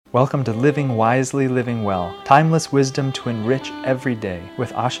Welcome to Living Wisely, Living Well, timeless wisdom to enrich every day,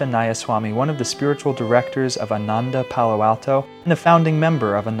 with Asha Nayaswami, one of the spiritual directors of Ananda Palo Alto and a founding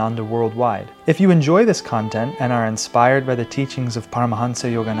member of Ananda Worldwide. If you enjoy this content and are inspired by the teachings of Paramahansa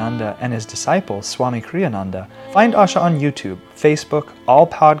Yogananda and his disciple, Swami Kriyananda, find Asha on YouTube, Facebook, all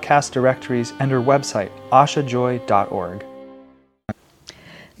podcast directories, and her website, ashajoy.org.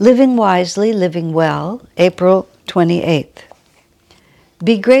 Living Wisely, Living Well, April 28th.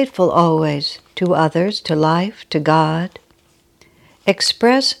 Be grateful always to others, to life, to God.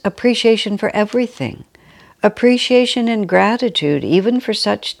 Express appreciation for everything, appreciation and gratitude even for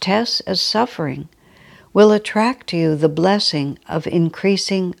such tests as suffering will attract to you the blessing of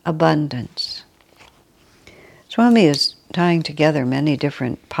increasing abundance. Swami is tying together many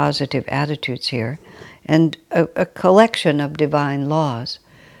different positive attitudes here and a collection of divine laws.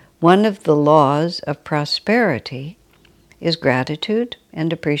 One of the laws of prosperity is gratitude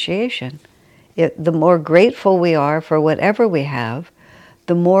and appreciation. The more grateful we are for whatever we have,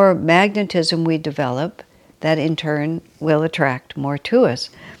 the more magnetism we develop, that in turn will attract more to us.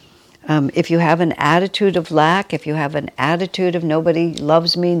 If you have an attitude of lack, if you have an attitude of nobody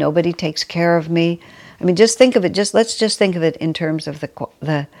loves me, nobody takes care of me, just think of it, let's just think of it in terms of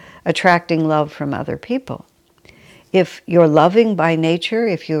the attracting love from other people. If you're loving by nature,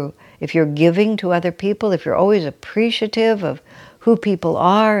 if you're giving to other people, if you're always appreciative of who people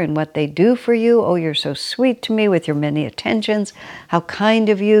are and what they do for you, oh, you're so sweet to me with your many attentions, how kind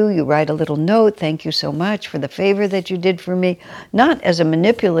of you, you write a little note, thank you so much for the favor that you did for me, not as a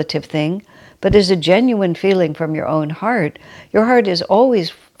manipulative thing, but as a genuine feeling from your own heart. Your heart is always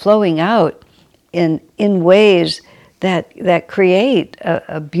flowing out in ways that create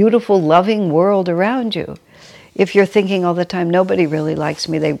a beautiful, loving world around you. If you're thinking all the time, nobody really likes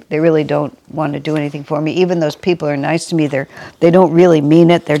me, they really don't want to do anything for me, even those people are nice to me, they don't really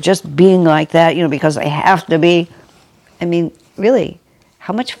mean it, they're just being like that, because they have to be. Really,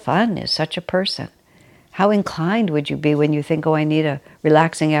 how much fun is such a person? How inclined would you be when you think, oh, I need a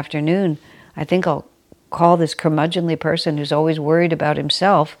relaxing afternoon, I think I'll call this curmudgeonly person who's always worried about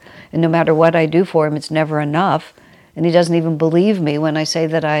himself, and no matter what I do for him, it's never enough, and he doesn't even believe me when I say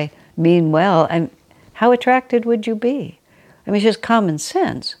that I mean well. How attracted would you be? It's just common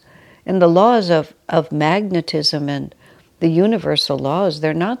sense. And the laws of magnetism and the universal laws,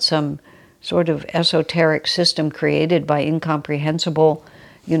 they're not some sort of esoteric system created by incomprehensible,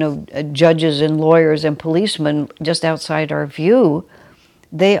 judges and lawyers and policemen just outside our view.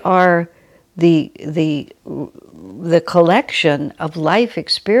 They are the collection of life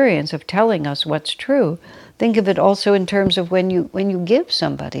experience of telling us what's true. Think of it also in terms of when you give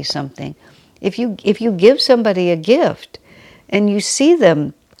somebody something. If you give somebody a gift and you see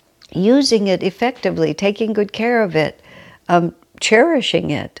them using it effectively, taking good care of it,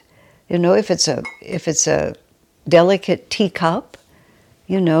 cherishing it, if it's a delicate teacup,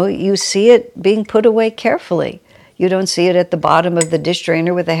 you see it being put away carefully. You don't see it at the bottom of the dish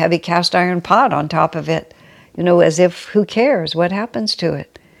drainer with a heavy cast iron pot on top of it, as if who cares what happens to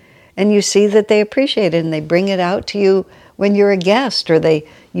it. And you see that they appreciate it and they bring it out to you when you're a guest, or they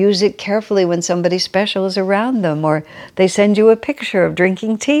use it carefully when somebody special is around them, or they send you a picture of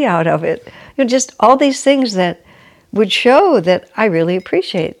drinking tea out of it. Just all these things that would show that I really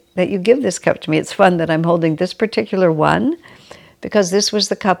appreciate that you give this cup to me. It's fun that I'm holding this particular one, because this was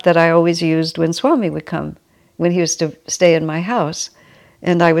the cup that I always used when Swami would come, when he used to stay in my house,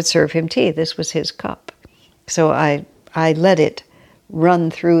 and I would serve him tea. This was his cup. So I let it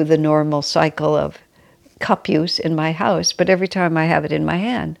run through the normal cycle of cup use in my house, but every time I have it in my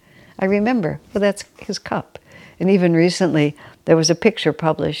hand, I remember, well, that's his cup. And even recently, there was a picture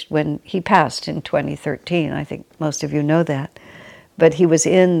published when he passed in 2013. I think most of you know that. But he was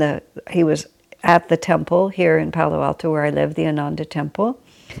at the temple here in Palo Alto where I live, the Ananda Temple,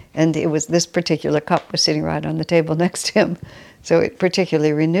 and this particular cup was sitting right on the table next to him. So it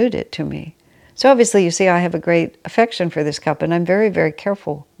particularly renewed it to me. So obviously, you see, I have a great affection for this cup, and I'm very, very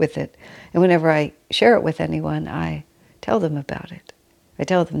careful with it. And whenever I share it with anyone, I tell them about it. I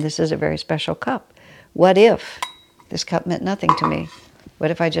tell them this is a very special cup. What if this cup meant nothing to me?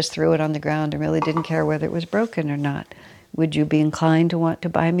 What if I just threw it on the ground and really didn't care whether it was broken or not? Would you be inclined to want to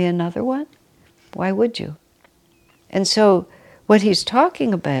buy me another one? Why would you? And so what he's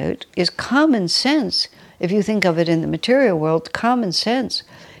talking about is common sense. If you think of it in the material world, common sense.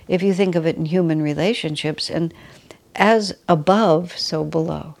 If you think of it in human relationships, and as above, so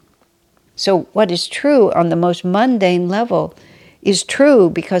below. So what is true on the most mundane level is true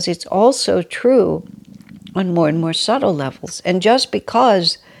because it's also true on more and more subtle levels. And just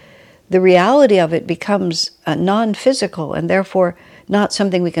because the reality of it becomes non-physical and therefore not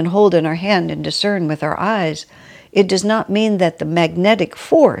something we can hold in our hand and discern with our eyes, it does not mean that the magnetic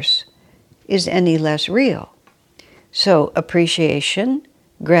force is any less real. So appreciation,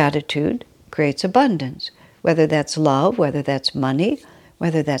 gratitude creates abundance, whether that's love, whether that's money,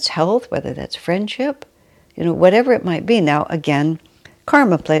 whether that's health, whether that's friendship, whatever it might be. Now, again,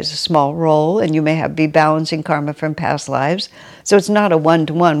 karma plays a small role, and you may be balancing karma from past lives. So it's not a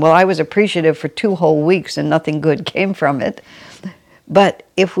one-to-one. Well, I was appreciative for 2 whole weeks and nothing good came from it. But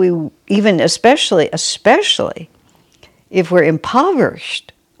if we, even especially if we're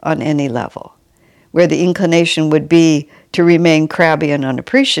impoverished on any level, where the inclination would be to remain crabby and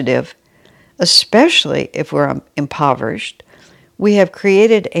unappreciative, especially if we're impoverished, we have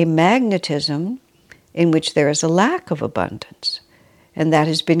created a magnetism in which there is a lack of abundance. And that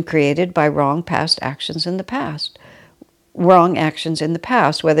has been created by wrong past actions in the past. Wrong actions in the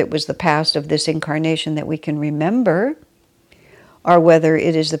past, whether it was the past of this incarnation that we can remember, or whether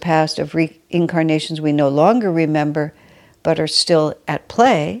it is the past of reincarnations we no longer remember, but are still at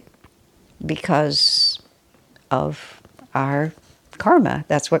play because of our karma.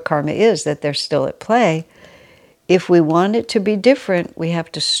 That's what karma is, that they're still at play. If we want it to be different, we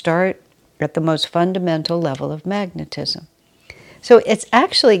have to start at the most fundamental level of magnetism. So it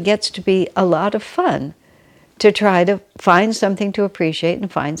actually gets to be a lot of fun to try to find something to appreciate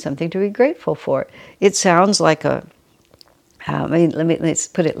and find something to be grateful for. It sounds like let's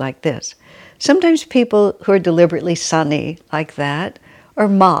put it like this. Sometimes people who are deliberately sunny like that are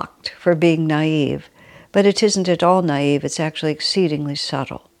mocked for being naive, but it isn't at all naive, it's actually exceedingly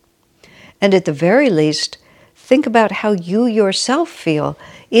subtle. And at the very least, think about how you yourself feel,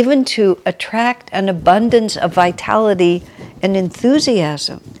 even to attract an abundance of vitality and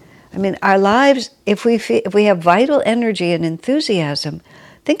enthusiasm. I mean, our lives, if we have vital energy and enthusiasm,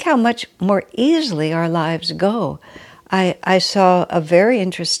 think how much more easily our lives go. I saw a very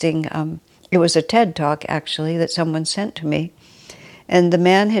interesting, it was a TED Talk actually that someone sent to me, and the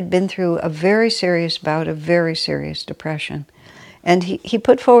man had been through a very serious bout of very serious depression. And he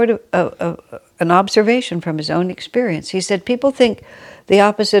put forward an observation from his own experience. He said, people think the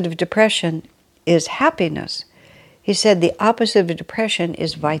opposite of depression is happiness. He said the opposite of depression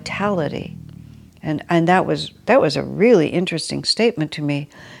is vitality. And that was a really interesting statement to me,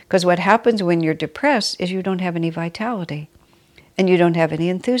 because what happens when you're depressed is you don't have any vitality and you don't have any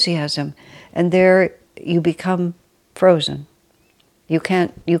enthusiasm, and there you become frozen. You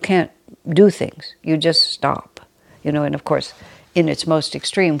can't do things. You just stop. And of course, in its most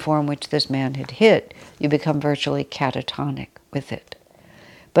extreme form, which this man had hit, you become virtually catatonic with it.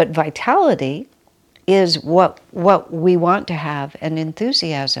 But vitality is what we want to have, and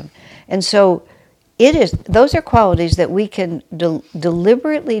enthusiasm. And so those are qualities that we can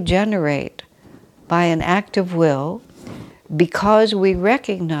deliberately generate by an act of will, because we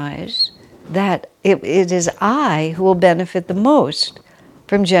recognize that it is I who will benefit the most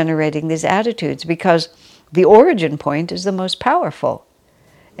from generating these attitudes, because the origin point is the most powerful.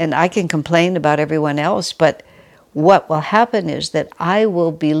 And I can complain about everyone else, but what will happen is that I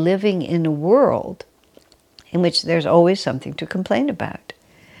will be living in a world in which there's always something to complain about.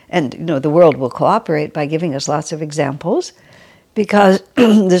 And the world will cooperate by giving us lots of examples, because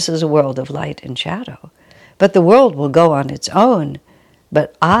this is a world of light and shadow. But the world will go on its own,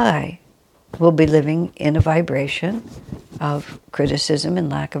 but I will be living in a vibration of criticism and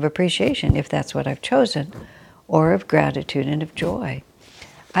lack of appreciation, if that's what I've chosen, or of gratitude and of joy.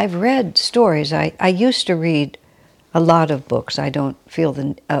 I've read stories. I used to read a lot of books. I don't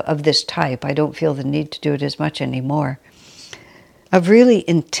feel of this type. I don't feel the need to do it as much anymore. Of really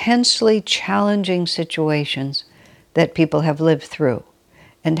intensely challenging situations that people have lived through,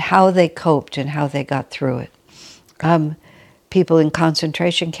 and how they coped and how they got through it. People in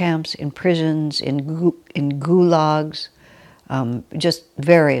concentration camps, in prisons, in gulags, just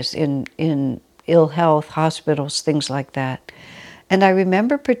various, in ill health, hospitals, things like that. And I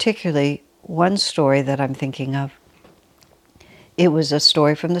remember particularly one story that I'm thinking of. It was a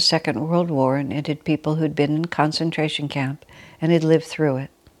story from the Second World War, and it had people who'd been in concentration camp and had lived through it.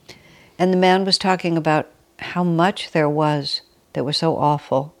 And the man was talking about how much there was that was so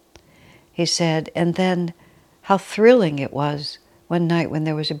awful. He said, and then how thrilling it was one night when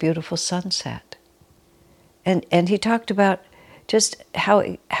there was a beautiful sunset. And he talked about just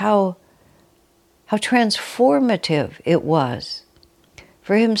how transformative it was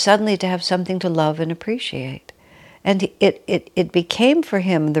for him suddenly to have something to love and appreciate. And it became for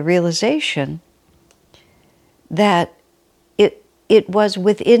him the realization that it was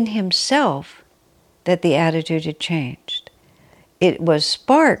within himself that the attitude had changed. It was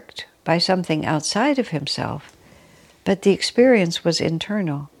sparked by something outside of himself, but the experience was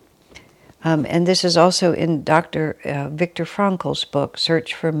internal. And this is also in Dr. Viktor Frankl's book,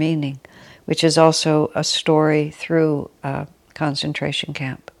 Search for Meaning, which is also a story through a concentration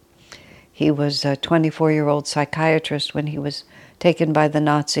camp. He was a 24-year-old psychiatrist when he was taken by the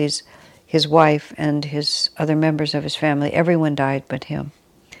Nazis. His wife and his other members of his family, everyone died but him.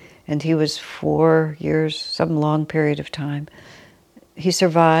 And he was 4 years, some long period of time. He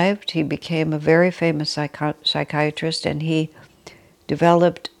survived. He became a very famous psychiatrist, and he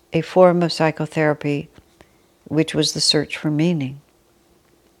developed a form of psychotherapy which was the search for meaning.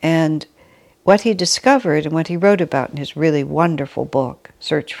 And what he discovered and what he wrote about in his really wonderful book,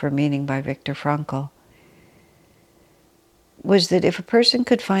 Search for Meaning by Viktor Frankl, was that if a person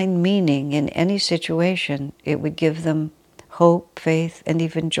could find meaning in any situation, it would give them hope, faith, and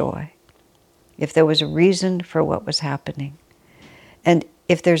even joy. If there was a reason for what was happening. And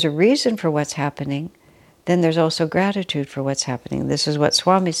if there's a reason for what's happening, then there's also gratitude for what's happening. This is what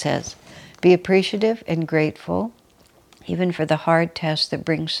Swami says. Be appreciative and grateful, even for the hard test that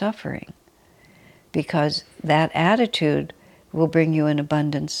brings suffering, because that attitude will bring you an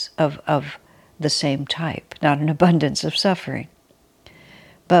abundance of the same type, not an abundance of suffering.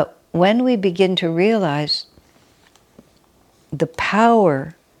 But when we begin to realize the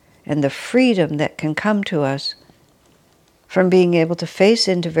power and the freedom that can come to us from being able to face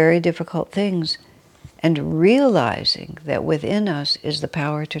into very difficult things and realizing that within us is the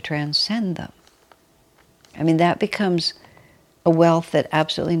power to transcend them, I mean, that becomes a wealth that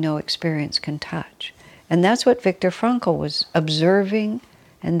absolutely no experience can touch. And that's what Viktor Frankl was observing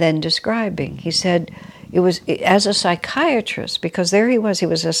and then describing. He said it was as a psychiatrist, because there he was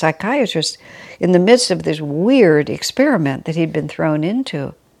a psychiatrist in the midst of this weird experiment that he'd been thrown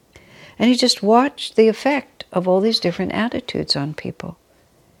into. And he just watched the effect of all these different attitudes on people.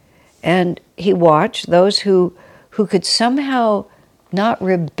 And he watched those who could somehow not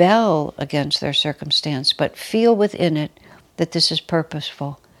rebel against their circumstance, but feel within it that this is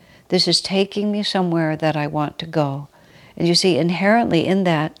purposeful. This is taking me somewhere that I want to go. And you see, inherently in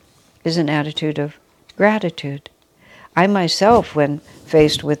that is an attitude of gratitude. I myself, when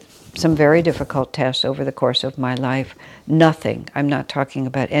faced with some very difficult tests over the course of my life, I'm not talking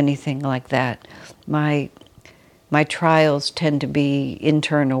about anything like that. My trials tend to be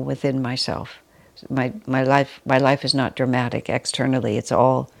internal within myself. My life is not dramatic externally. It's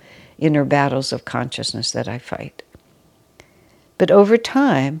all inner battles of consciousness that I fight. But over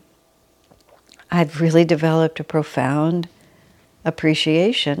time, I've really developed a profound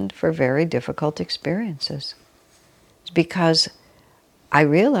appreciation for very difficult experiences. It's because I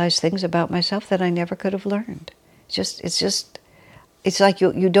realize things about myself that I never could have learned. It's like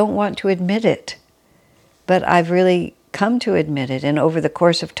you don't want to admit it, but I've really come to admit it. And over the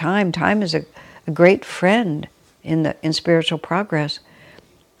course of time is a great friend in spiritual progress,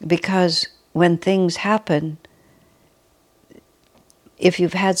 because when things happen, if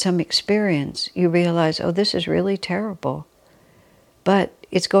you've had some experience, you realize, oh, this is really terrible, but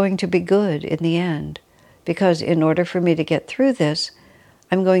it's going to be good in the end, because in order for me to get through this,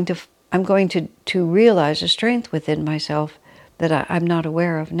 I'm going to realize a strength within myself that I'm not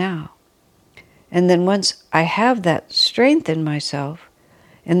aware of now. And then once I have that strength in myself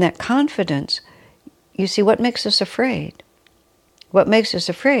and that confidence, you see, what makes us afraid? What makes us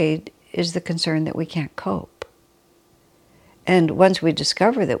afraid is the concern that we can't cope. And once we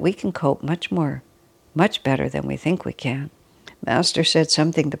discover that we can cope much better than we think we can. Master said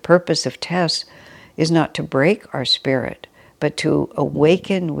something, the purpose of tests is not to break our spirit, but to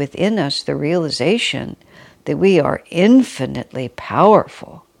awaken within us the realization that we are infinitely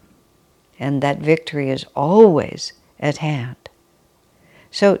powerful and that victory is always at hand.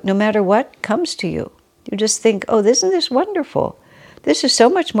 So no matter what comes to you, you just think, oh, isn't this wonderful? This is so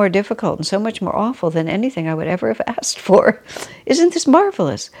much more difficult and so much more awful than anything I would ever have asked for. Isn't this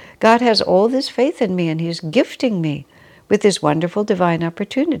marvelous? God has all this faith in me, and He's gifting me with this wonderful divine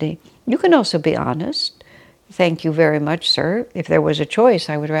opportunity. You can also be honest. Thank you very much, sir. If there was a choice,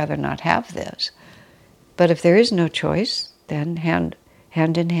 I would rather not have this. But if there is no choice, then hand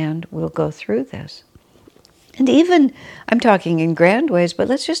in hand, we'll go through this. And even, I'm talking in grand ways, but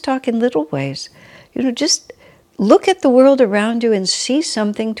let's just talk in little ways. Just look at the world around you and see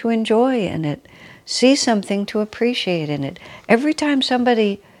something to enjoy in it. See something to appreciate in it. Every time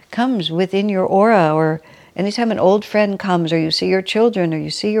somebody comes within your aura, or anytime an old friend comes, or you see your children, or you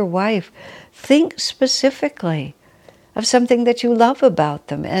see your wife, think specifically of something that you love about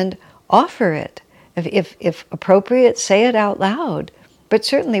them and offer it. If appropriate, say it out loud, but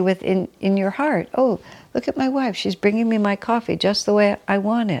certainly within your heart. Oh, look at my wife. She's bringing me my coffee just the way I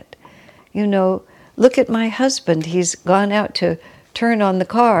want it. look at my husband. He's gone out to turn on the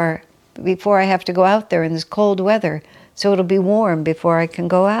car before I have to go out there in this cold weather, so it'll be warm before I can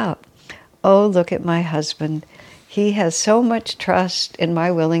go out. Oh, look at my husband. He has so much trust in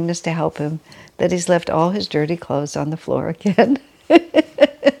my willingness to help him that he's left all his dirty clothes on the floor again.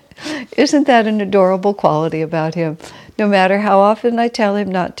 Isn't that an adorable quality about him? No matter how often I tell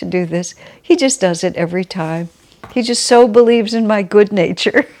him not to do this, he just does it every time. He just so believes in my good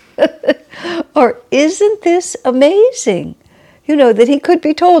nature. Or isn't this amazing? You know, that he could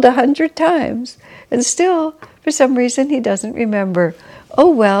be told 100 times, and still, for some reason, he doesn't remember. Oh,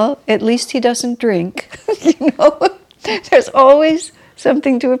 well, at least he doesn't drink. You know, there's always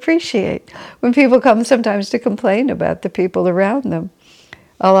something to appreciate. When people come sometimes to complain about the people around them,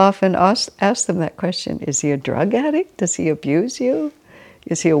 I'll often ask them that question. Is he a drug addict? Does he abuse you?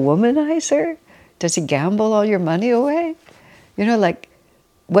 Is he a womanizer? Does he gamble all your money away? You know, like,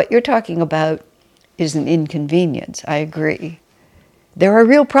 what you're talking about is an inconvenience. I agree. There are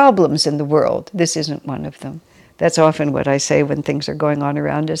real problems in the world. This isn't one of them. That's often what I say when things are going on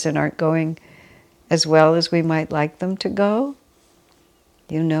around us and aren't going as well as we might like them to go.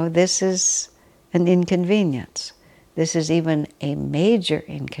 You know, this is an inconvenience. This is even a major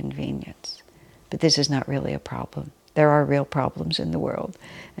inconvenience. But this is not really a problem. There are real problems in the world.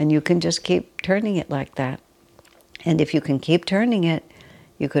 And you can just keep turning it like that. And if you can keep turning it,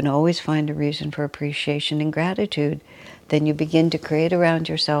 you can always find a reason for appreciation and gratitude. Then you begin to create around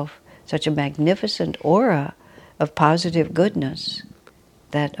yourself such a magnificent aura of positive goodness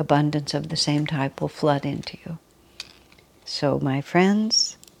that abundance of the same type will flood into you. So, my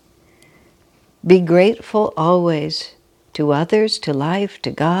friends, be grateful always to others, to life,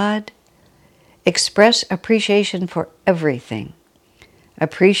 to God. Express appreciation for everything.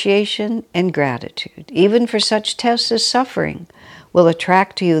 Appreciation and gratitude, even for such tests as suffering, will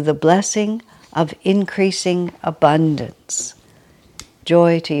attract to you the blessing of increasing abundance.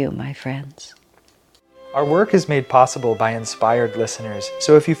 Joy to you, my friends. Our work is made possible by inspired listeners,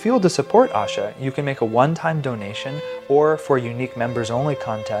 so if you feel to support Asha, you can make a one-time donation, or for unique members-only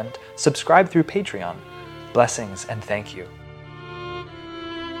content, subscribe through Patreon. Blessings and thank you.